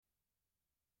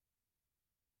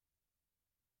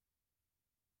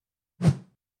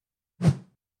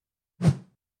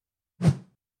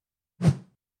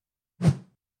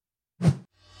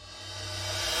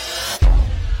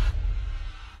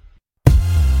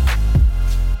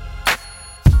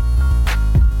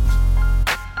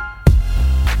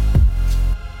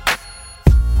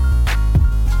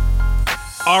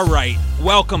All right,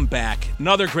 welcome back.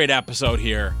 Another great episode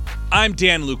here. I'm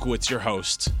Dan Lukowitz, your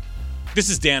host. This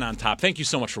is Dan on Top. Thank you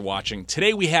so much for watching.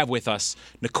 Today we have with us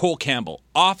Nicole Campbell,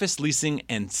 Office Leasing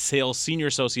and Sales Senior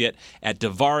Associate at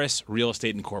Devaris Real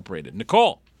Estate Incorporated.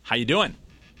 Nicole, how you doing?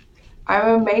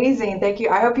 I'm amazing. Thank you.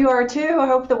 I hope you are too. I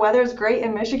hope the weather's great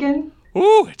in Michigan.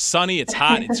 Ooh, it's sunny, it's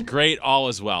hot, it's great, all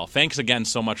is well. Thanks again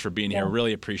so much for being here.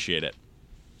 Really appreciate it.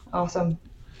 Awesome.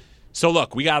 So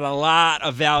look, we got a lot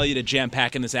of value to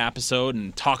jam-pack in this episode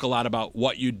and talk a lot about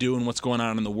what you do and what's going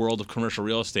on in the world of commercial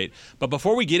real estate. But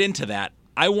before we get into that,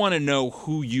 I want to know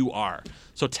who you are.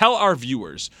 So tell our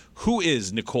viewers, who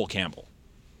is Nicole Campbell?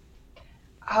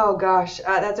 Oh gosh,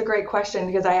 that's a great question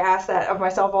because I ask that of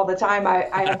myself all the time.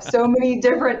 I have so many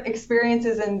different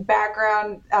experiences and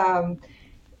background.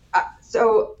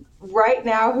 So right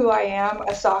now who I am,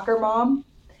 a soccer mom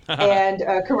and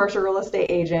a commercial real estate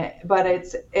agent, but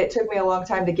it took me a long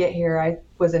time to get here. I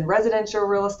was in residential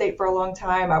real estate for a long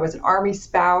time. I was an Army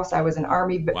spouse. I was an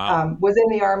Army, was in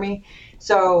the Army.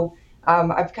 So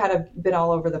I've kind of been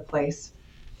all over the place.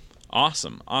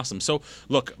 Awesome. So,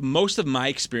 look, most of my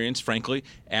experience, frankly,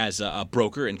 as a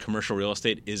broker in commercial real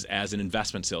estate is as an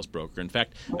investment sales broker. In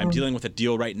fact, I'm dealing with a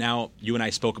deal right now. You and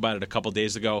I spoke about it a couple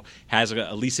days ago, has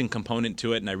a leasing component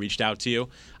to it, and I reached out to you.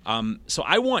 So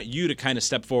I want you to kind of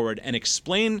step forward and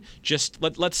explain,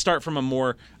 let's start from a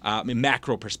more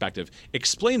macro perspective.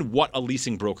 Explain what a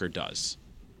leasing broker does.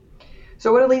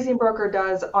 So what a leasing broker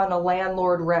does on a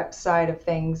landlord rep side of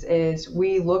things is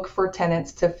we look for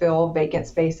tenants to fill vacant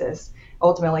spaces.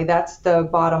 Ultimately, that's the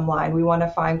bottom line. We want to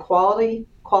find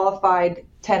qualified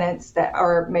tenants that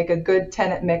make a good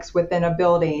tenant mix within a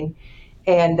building,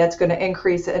 and that's going to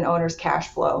increase an owner's cash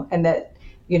flow, and that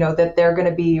they're going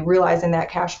to be realizing that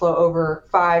cash flow over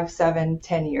 5, 7,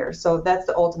 10 years. So that's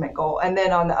the ultimate goal. And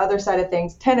then on the other side of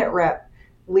things, tenant rep,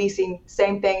 leasing,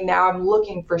 same thing. Now I'm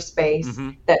looking for space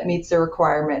that meets the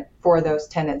requirement for those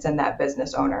tenants and that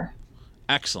business owner.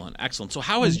 Excellent. So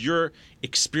how has your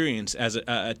experience as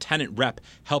a tenant rep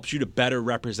helped you to better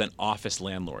represent office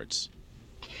landlords?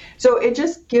 So it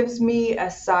just gives me a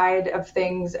side of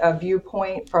things, a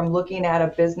viewpoint from looking at a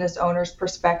business owner's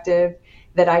perspective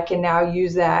that I can now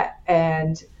use that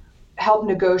and help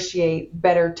negotiate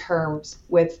better terms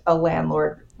with a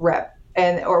landlord rep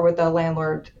or with a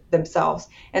landlord themselves.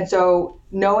 And so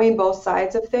knowing both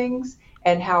sides of things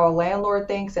and how a landlord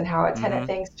thinks and how a tenant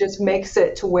thinks just makes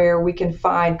it to where we can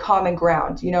find common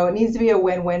ground. It needs to be a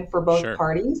win-win for both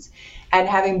parties. And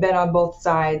having been on both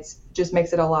sides just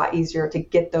makes it a lot easier to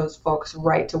get those folks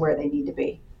right to where they need to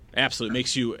be. Absolutely. It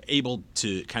makes you able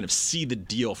to kind of see the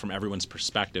deal from everyone's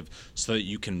perspective so that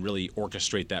you can really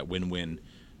orchestrate that win-win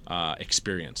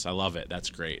experience. I love it. That's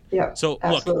great. Yeah, so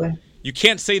absolutely. Look, you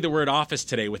can't say the word office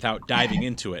today without diving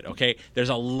into it, okay? There's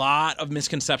a lot of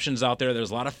misconceptions out there. There's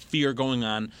a lot of fear going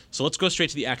on. So let's go straight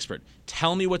to the expert.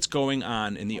 Tell me what's going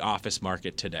on in the office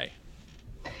market today.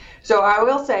 So I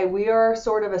will say we are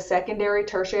sort of a secondary,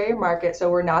 tertiary market. So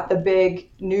we're not the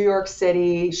big New York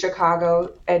City,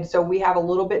 Chicago. And so we have a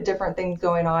little bit different things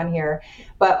going on here.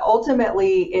 But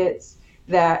ultimately, it's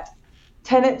that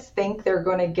tenants think they're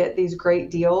going to get these great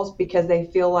deals because they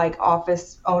feel like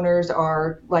office owners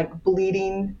are like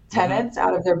bleeding tenants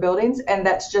out of their buildings, and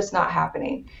that's just not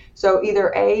happening. So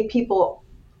either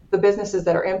the businesses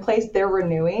that are in place, they're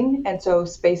renewing, and so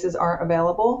spaces aren't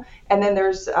available. And then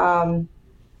there's the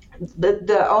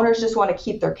owners just want to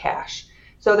keep their cash.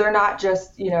 So they're not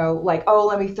just, like, oh,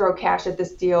 let me throw cash at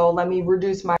this deal, let me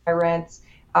reduce my rents.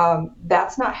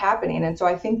 That's not happening. And so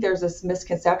I think there's this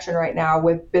misconception right now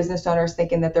with business owners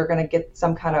thinking that they're going to get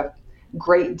some kind of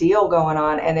great deal going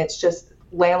on. And it's just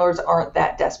landlords aren't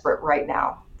that desperate right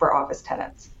now for office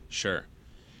tenants. Sure.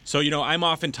 So, I'm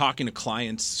often talking to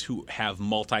clients who have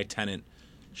multi-tenant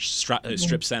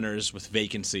strip centers with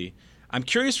vacancy. I'm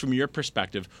curious from your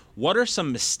perspective, what are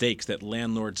some mistakes that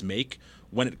landlords make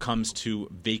when it comes to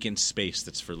vacant space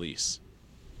that's for lease?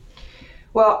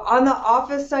 Well, on the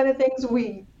office side of things,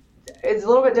 it's a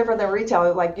little bit different than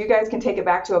retail. Like you guys can take it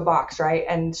back to a box, right,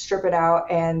 and strip it out,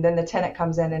 and then the tenant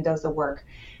comes in and does the work.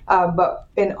 But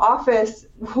in office,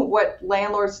 what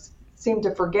landlords seem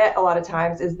to forget a lot of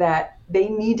times is that they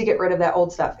need to get rid of that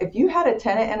old stuff. If you had a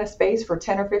tenant in a space for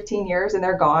 10 or 15 years and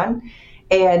they're gone,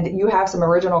 and you have some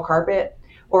original carpet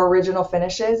or original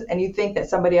finishes, and you think that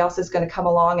somebody else is going to come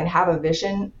along and have a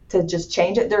vision to just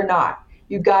change it, they're not.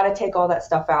 You got to take all that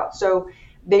stuff out. So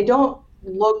they don't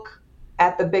look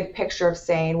at the big picture of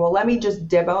saying, well, let me just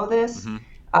demo this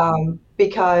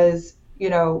because,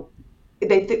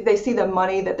 they see the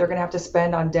money that they're going to have to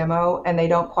spend on demo, and they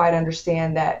don't quite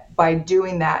understand that by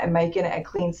doing that and making it a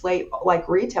clean slate like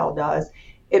retail does,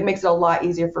 it makes it a lot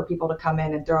easier for people to come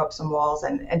in and throw up some walls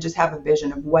and just have a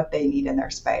vision of what they need in their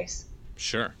space.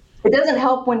 Sure. It doesn't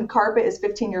help when carpet is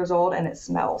 15 years old and it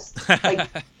smells.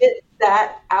 Like, get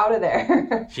that out of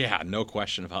there. Yeah, no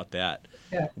question about that.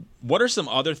 Yeah. What are some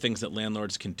other things that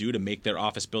landlords can do to make their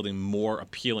office building more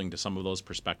appealing to some of those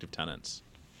prospective tenants?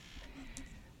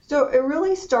 So it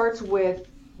really starts with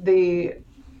the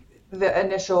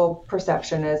initial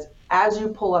perception is, as you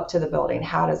pull up to the building,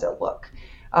 how does it look?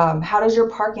 How does your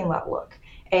parking lot look?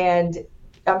 And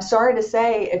I'm sorry to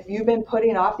say, if you've been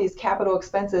putting off these capital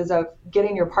expenses of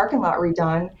getting your parking lot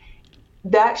redone,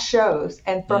 that shows.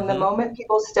 And from the moment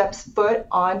people step foot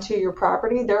onto your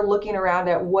property, they're looking around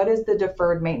at what is the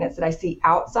deferred maintenance that I see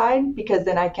outside, because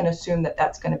then I can assume that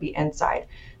that's going to be inside.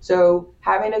 So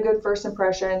having a good first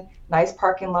impression, nice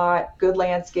parking lot, good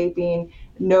landscaping,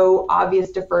 no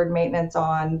obvious deferred maintenance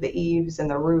on the eaves and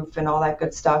the roof and all that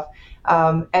good stuff.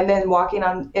 And then walking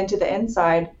on into the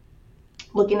inside,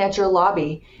 looking at your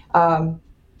lobby,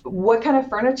 what kind of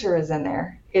furniture is in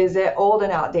there? Is it old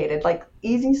and outdated? Like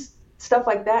easy stuff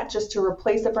like that, just to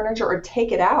replace the furniture or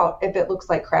take it out if it looks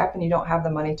like crap and you don't have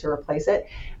the money to replace it.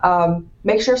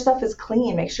 Make sure stuff is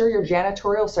clean. Make sure your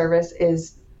janitorial service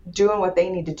is doing what they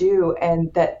need to do,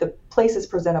 and that the place is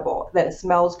presentable, that it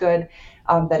smells good,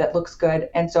 that it looks good.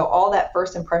 And so all that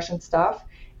first impression stuff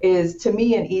is, to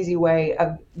me, an easy way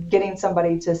of getting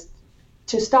somebody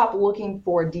to stop looking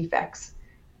for defects.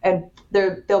 And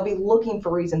they'll be looking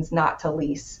for reasons not to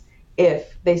lease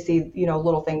if they see,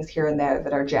 little things here and there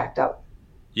that are jacked up.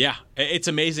 Yeah, it's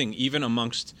amazing, even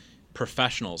amongst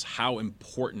professionals, how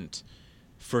important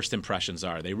first impressions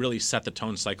are. They really set the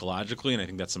tone psychologically, and I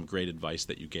think that's some great advice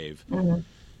that you gave. Mm-hmm.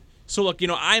 So look,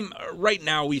 right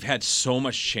now we've had so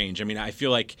much change. I mean, I feel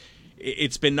like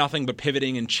it's been nothing but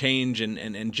pivoting and change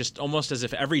and just almost as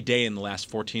if every day in the last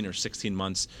 14 or 16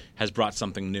 months has brought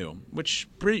something new, which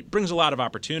brings a lot of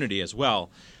opportunity as well.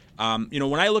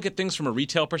 When I look at things from a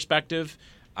retail perspective,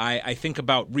 I think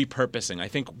about repurposing. I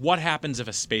think, what happens if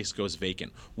a space goes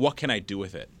vacant? What can I do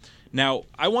with it? Now,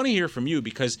 I want to hear from you,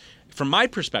 because from my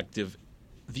perspective,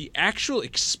 the actual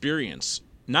experience,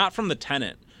 not from the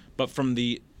tenant, but from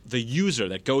the user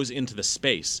that goes into the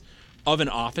space of an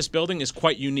office building, is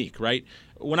quite unique, right?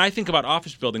 When I think about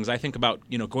office buildings, I think about,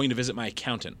 going to visit my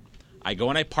accountant. I go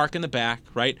and I park in the back,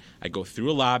 right? I go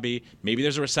through a lobby. Maybe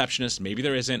there's a receptionist. Maybe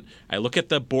there isn't. I look at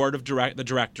the board of the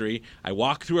directory. I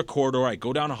walk through a corridor. I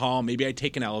go down a hall. Maybe I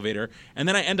take an elevator. And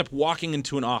then I end up walking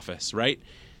into an office, right?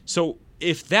 So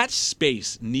if that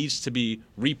space needs to be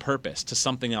repurposed to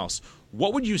something else,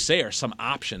 what would you say are some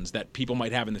options that people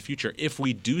might have in the future if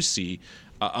we do see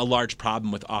a large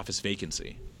problem with office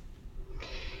vacancy?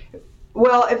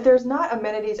 Well, if there's not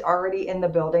amenities already in the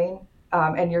building,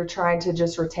 and you're trying to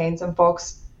just retain some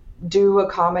folks, do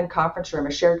a common conference room,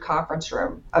 a shared conference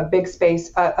room, a big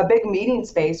space, a big meeting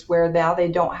space where now they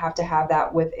don't have to have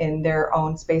that within their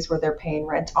own space where they're paying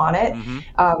rent on it.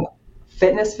 Mm-hmm.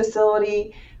 Fitness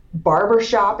facility, barber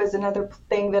shop is another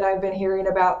thing that I've been hearing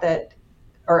about that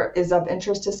is of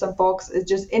interest to some folks. Is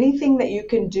just anything that you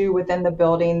can do within the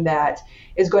building that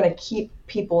is going to keep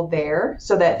people there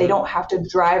so that they don't have to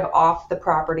drive off the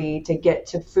property to get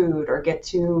to food or get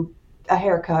to a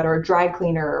haircut or a dry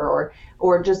cleaner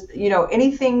or just,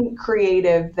 anything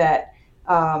creative that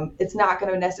it's not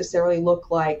going to necessarily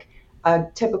look like a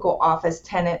typical office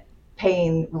tenant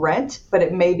paying rent, but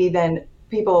it may be then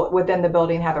people within the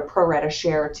building have a pro rata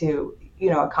share to,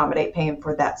 accommodate paying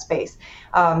for that space.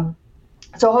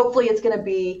 So hopefully it's going to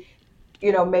be,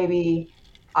 maybe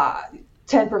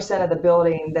 10% of the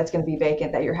building that's going to be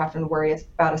vacant that you're having to worry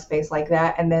about a space like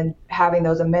that. And then having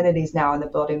those amenities now in the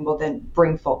building will then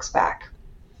bring folks back.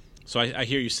 So I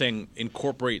hear you saying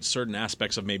incorporate certain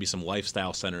aspects of maybe some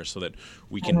lifestyle centers so that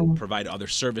we can provide other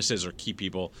services or keep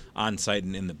people on site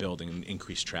and in the building and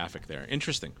increase traffic there.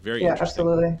 Interesting. Very interesting.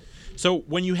 Yeah, absolutely. So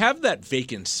when you have that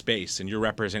vacant space and you're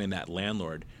representing that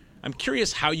landlord, I'm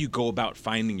curious how you go about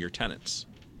finding your tenants.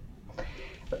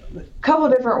 A couple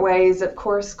of different ways. Of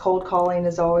course, cold calling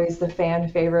is always the fan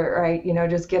favorite, right?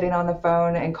 Just getting on the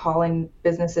phone and calling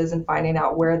businesses and finding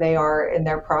out where they are in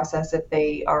their process, if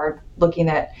they are looking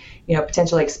at,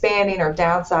 potentially expanding or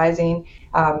downsizing,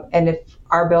 and if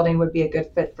our building would be a good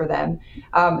fit for them.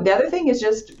 The other thing is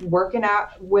just working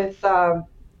out with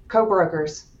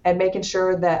co-brokers and making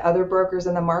sure that other brokers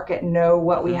in the market know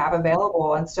what we have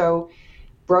available. And so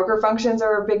broker functions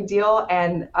are a big deal,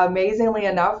 and amazingly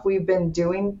enough, we've been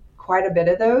doing quite a bit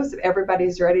of those.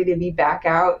 Everybody's ready to be back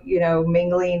out,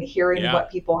 mingling, hearing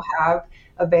what people have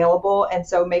available. And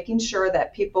so making sure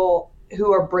that people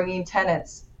who are bringing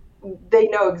tenants, they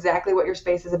know exactly what your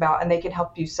space is about and they can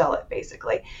help you sell it,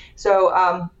 basically.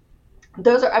 So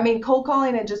those are, I mean, cold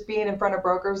calling and just being in front of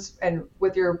brokers and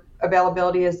with your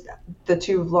availability is the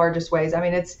two largest ways. I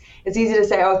mean, it's easy to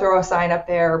say, oh, throw a sign up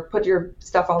there, put your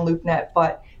stuff on LoopNet,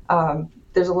 but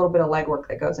there's a little bit of legwork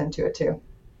that goes into it too.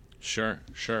 Sure,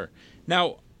 sure.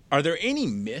 Now, are there any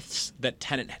myths that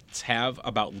tenants have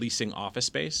about leasing office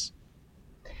space?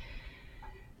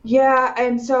 Yeah,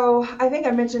 and so I think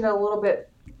I mentioned a little bit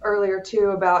earlier too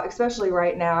about, especially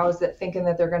right now, is that thinking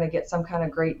that they're going to get some kind of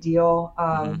great deal.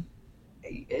 Mm-hmm.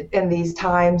 In these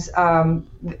times.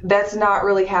 That's not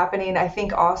really happening. I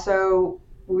think also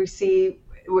we see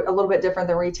a little bit different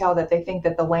than retail that they think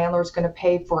that the landlord's going to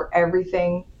pay for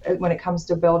everything when it comes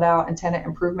to build out and tenant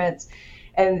improvements.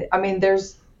 And I mean,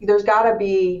 there's got to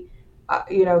be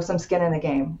some skin in the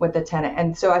game with the tenant.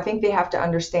 And so I think they have to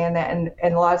understand that.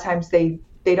 And a lot of times they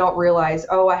don't realize,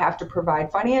 oh, I have to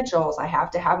provide financials. I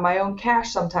have to have my own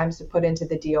cash sometimes to put into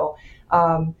the deal.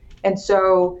 And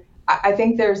so I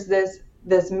think there's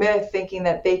this myth thinking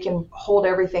that they can hold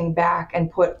everything back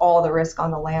and put all the risk on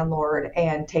the landlord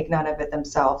and take none of it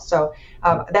themselves. So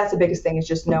that's the biggest thing, is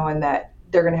just knowing that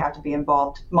they're going to have to be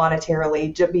involved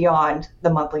monetarily beyond the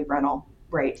monthly rental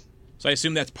rate. So I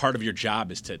assume that's part of your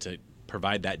job, is to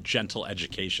provide that gentle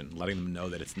education, letting them know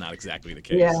that it's not exactly the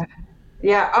case. Yeah.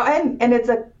 Yeah, and it's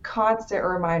a constant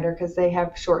reminder because they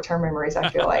have short-term memories, I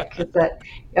feel like, is that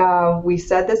we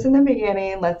said this in the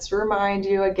beginning, let's remind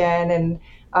you again. And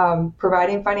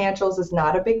providing financials is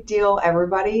not a big deal.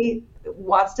 Everybody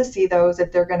wants to see those.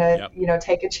 If they're going to, Yep.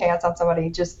 take a chance on somebody,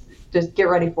 just get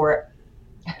ready for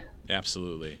it.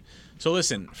 Absolutely. So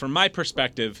listen, from my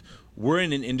perspective, we're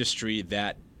in an industry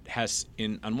that has,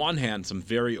 on one hand, some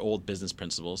very old business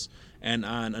principles, and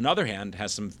on another hand,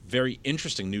 has some very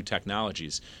interesting new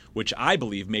technologies, which I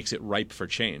believe makes it ripe for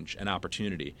change and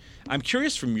opportunity. I'm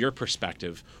curious, from your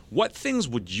perspective, what things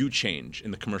would you change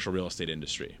in the commercial real estate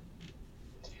industry?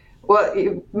 Well,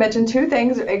 you mentioned two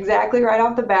things exactly right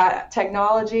off the bat.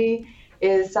 Technology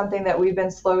is something that we've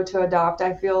been slow to adopt.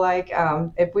 I feel like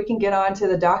if we can get onto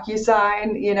the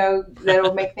DocuSign,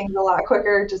 that'll make things a lot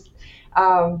quicker. Just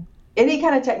any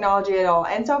kind of technology at all.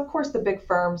 And so, of course, the big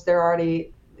firms, they're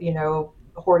already,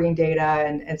 hoarding data.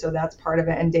 And so that's part of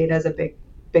it. And data is a big,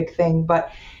 big thing.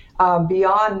 But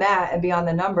beyond that and beyond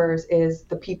the numbers is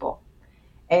the people.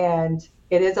 And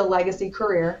it is a legacy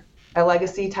career, a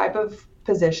legacy type of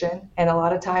position. And a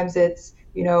lot of times it's,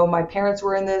 my parents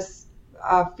were in this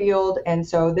field, and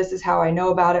so this is how I know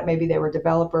about it. Maybe they were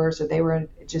developers or they were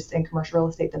just in commercial real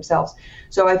estate themselves.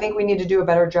 So I think we need to do a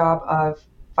better job of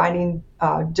finding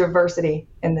diversity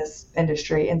in this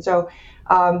industry. And so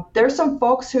there's some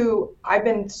folks who I've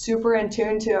been super in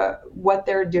tune to what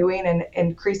they're doing and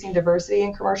increasing diversity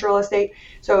in commercial real estate.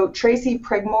 So Tracy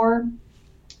Prigmore,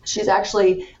 she's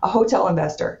actually a hotel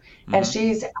investor, and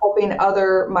she's helping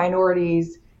other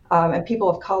minorities and people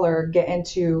of color get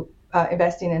into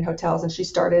investing in hotels. And she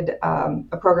started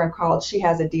a program called She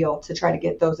Has a Deal to try to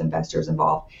get those investors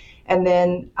involved. And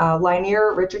then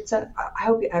Lanier Richardson, I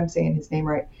hope I'm saying his name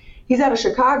right. He's out of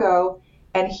Chicago,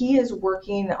 and he is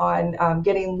working on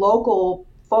getting local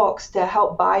folks to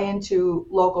help buy into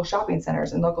local shopping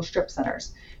centers and local strip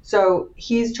centers. So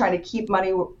he's trying to keep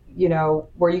money,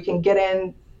 where you can get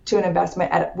in to an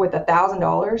investment with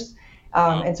 $1,000,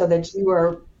 and so that you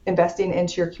are investing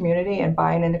into your community and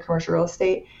buying into commercial real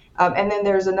estate. And then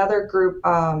there's another group,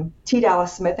 T.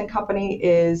 Dallas Smith and Company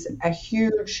is a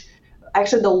huge,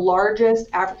 actually the largest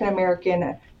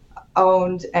African-American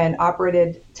owned and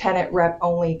operated tenant rep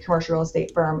only commercial real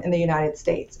estate firm in the United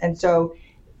States. And so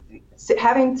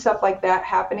having stuff like that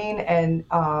happening and,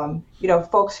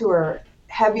 folks who are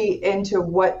heavy into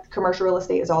what commercial real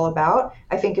estate is all about,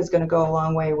 I think is going to go a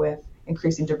long way with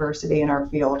increasing diversity in our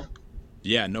field.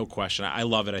 Yeah, no question. I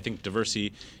love it. I think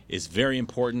diversity is very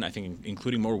important. I think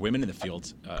including more women in the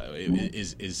field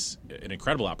is an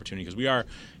incredible opportunity, because we are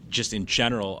just in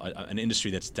general an industry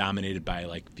that's dominated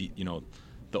by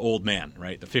the old man,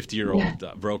 right? The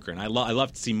 50-year-old broker. And I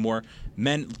love to see more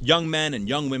young men and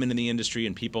young women in the industry,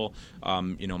 and people,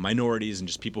 minorities, and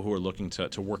just people who are looking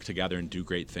to work together and do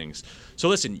great things. So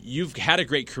listen, you've had a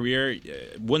great career,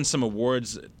 won some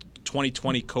awards.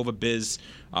 2020 Cova Biz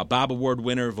Bob Award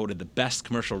winner, voted the best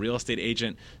commercial real estate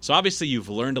agent. So obviously you've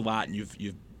learned a lot, and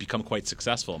you've become quite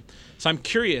successful. So I'm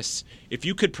curious if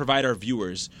you could provide our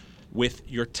viewers with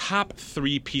your top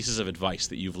 3 pieces of advice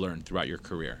that you've learned throughout your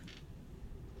career.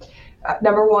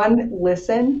 Number one,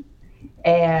 listen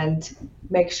and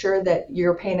make sure that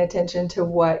you're paying attention to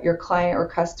what your client or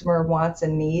customer wants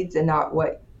and needs, and not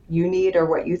what you need or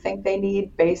what you think they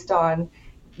need based on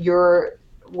your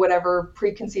whatever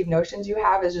preconceived notions you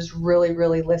have. Is just really,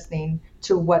 really listening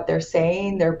to what they're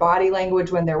saying, their body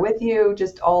language when they're with you,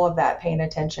 just all of that, paying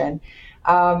attention.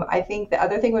 I think the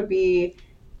other thing would be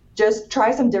just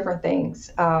try some different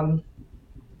things.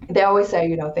 They always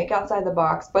say, think outside the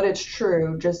box, but it's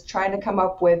true. Just trying to come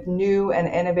up with new and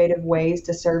innovative ways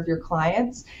to serve your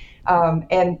clients,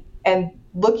 and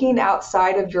looking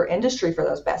outside of your industry for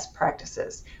those best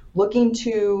practices. Looking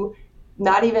to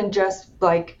not even just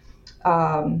like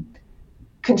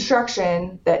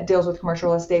construction that deals with commercial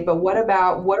real estate, but what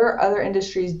are other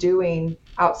industries doing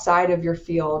outside of your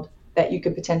field that you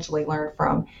could potentially learn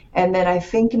from? And then I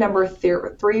think number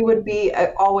three would be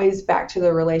always back to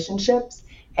the relationships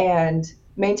and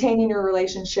maintaining your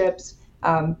relationships,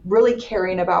 really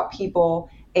caring about people.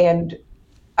 And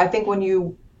I think when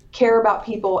you care about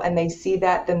people and they see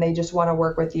that, then they just want to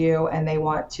work with you and they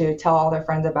want to tell all their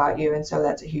friends about you. And so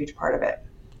that's a huge part of it.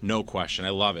 No question. I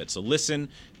love it. So listen,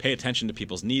 pay attention to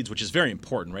people's needs, which is very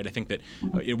important, right? I think that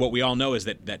what we all know is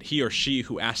that he or she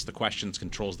who asks the questions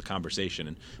controls the conversation.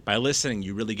 And by listening,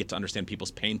 you really get to understand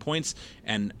people's pain points.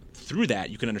 And through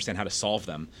that, you can understand how to solve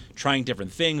them. Trying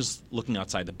different things, looking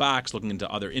outside the box, looking into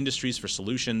other industries for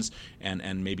solutions,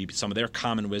 and maybe some of their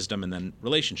common wisdom, and then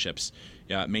relationships,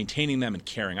 maintaining them and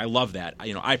caring. I love that.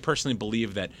 I personally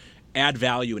believe that add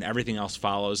value and everything else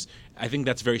follows. I think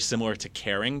that's very similar to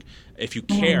caring. If you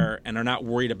care and are not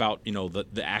worried about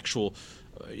the actual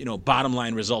bottom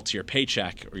line results of your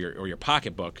paycheck or your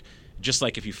pocketbook, just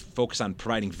like if you focus on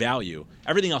providing value,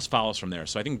 everything else follows from there.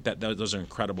 So I think that those are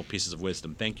incredible pieces of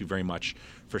wisdom. Thank you very much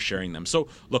for sharing them. So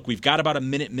look, we've got about a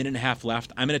minute and a half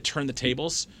left. I'm going to turn the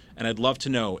tables, and I'd love to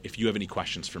know if you have any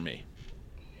questions for me.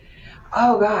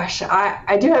 Oh gosh,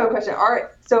 I do have a question. All right,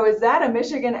 so is that a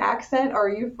Michigan accent, or are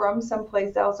you from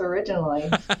someplace else originally?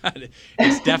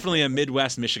 It's definitely a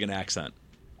Midwest Michigan accent.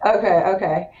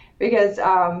 Okay. Because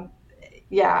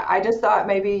I just thought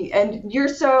maybe, and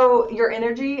your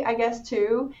energy, I guess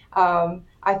too.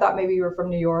 I thought maybe you were from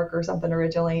New York or something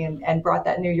originally, and brought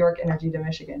that New York energy to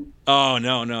Michigan. Oh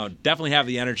no, definitely have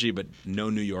the energy, but no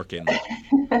New York in me.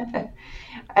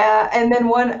 And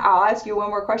then I'll ask you one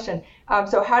more question.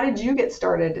 So how did you get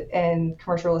started in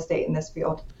commercial real estate in this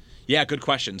field? Yeah, good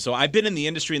question. So I've been in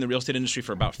the real estate industry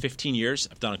for about 15 years.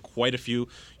 I've done quite a few,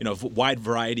 wide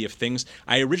variety of things.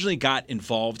 I originally got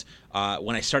involved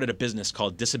when I started a business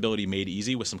called Disability Made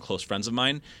Easy with some close friends of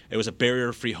mine. It was a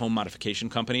barrier-free home modification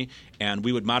company, and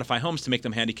we would modify homes to make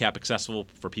them handicap accessible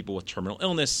for people with terminal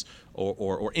illness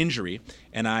or injury.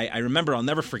 And I remember, I'll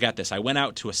never forget this. I went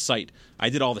out to a site. I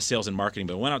did all the sales and marketing,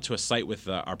 but I went out to a site with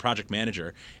our project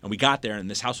manager, and we got there, and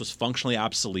this house was functionally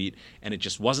obsolete, and it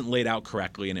just wasn't laid out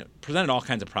correctly, and it presented all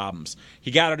kinds of problems.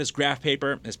 He got out his graph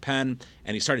paper, his pen,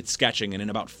 and he started sketching, and in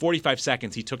about 45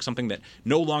 seconds, he took something that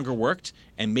no longer worked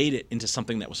and made it into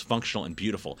something that was functional and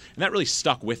beautiful. And that really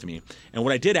stuck with me. And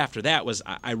what I did after that was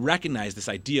I recognized this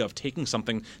idea of taking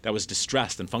something that was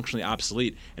distressed and functionally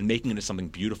obsolete and making it into something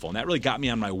beautiful. And that really got me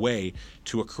on my way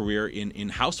to a career in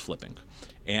house flipping.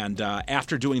 And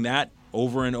after doing that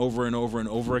over and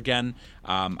over again,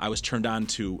 I was turned on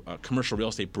to commercial real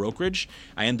estate brokerage.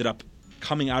 I ended up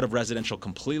coming out of residential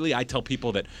completely. I tell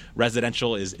people that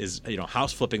residential is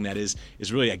house flipping, that is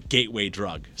really a gateway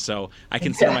drug. So I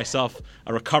consider myself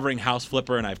a recovering house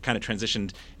flipper, and I've kind of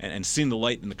transitioned and seen the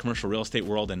light in the commercial real estate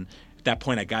world. And at that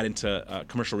point, I got into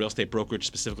commercial real estate brokerage,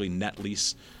 specifically net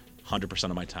lease, 100%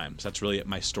 of my time. So that's really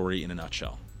my story in a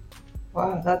nutshell.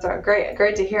 Wow, that's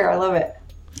great to hear. I love it.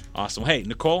 Awesome. Hey,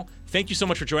 Nicole, thank you so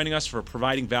much for joining us, for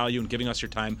providing value and giving us your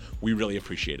time. We really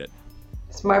appreciate it.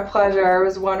 It's my pleasure. It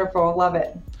was wonderful. Love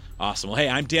it. Awesome. Well, hey,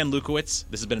 I'm Dan Lukowitz.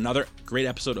 This has been another great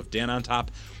episode of Dan on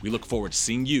Top. We look forward to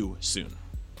seeing you soon.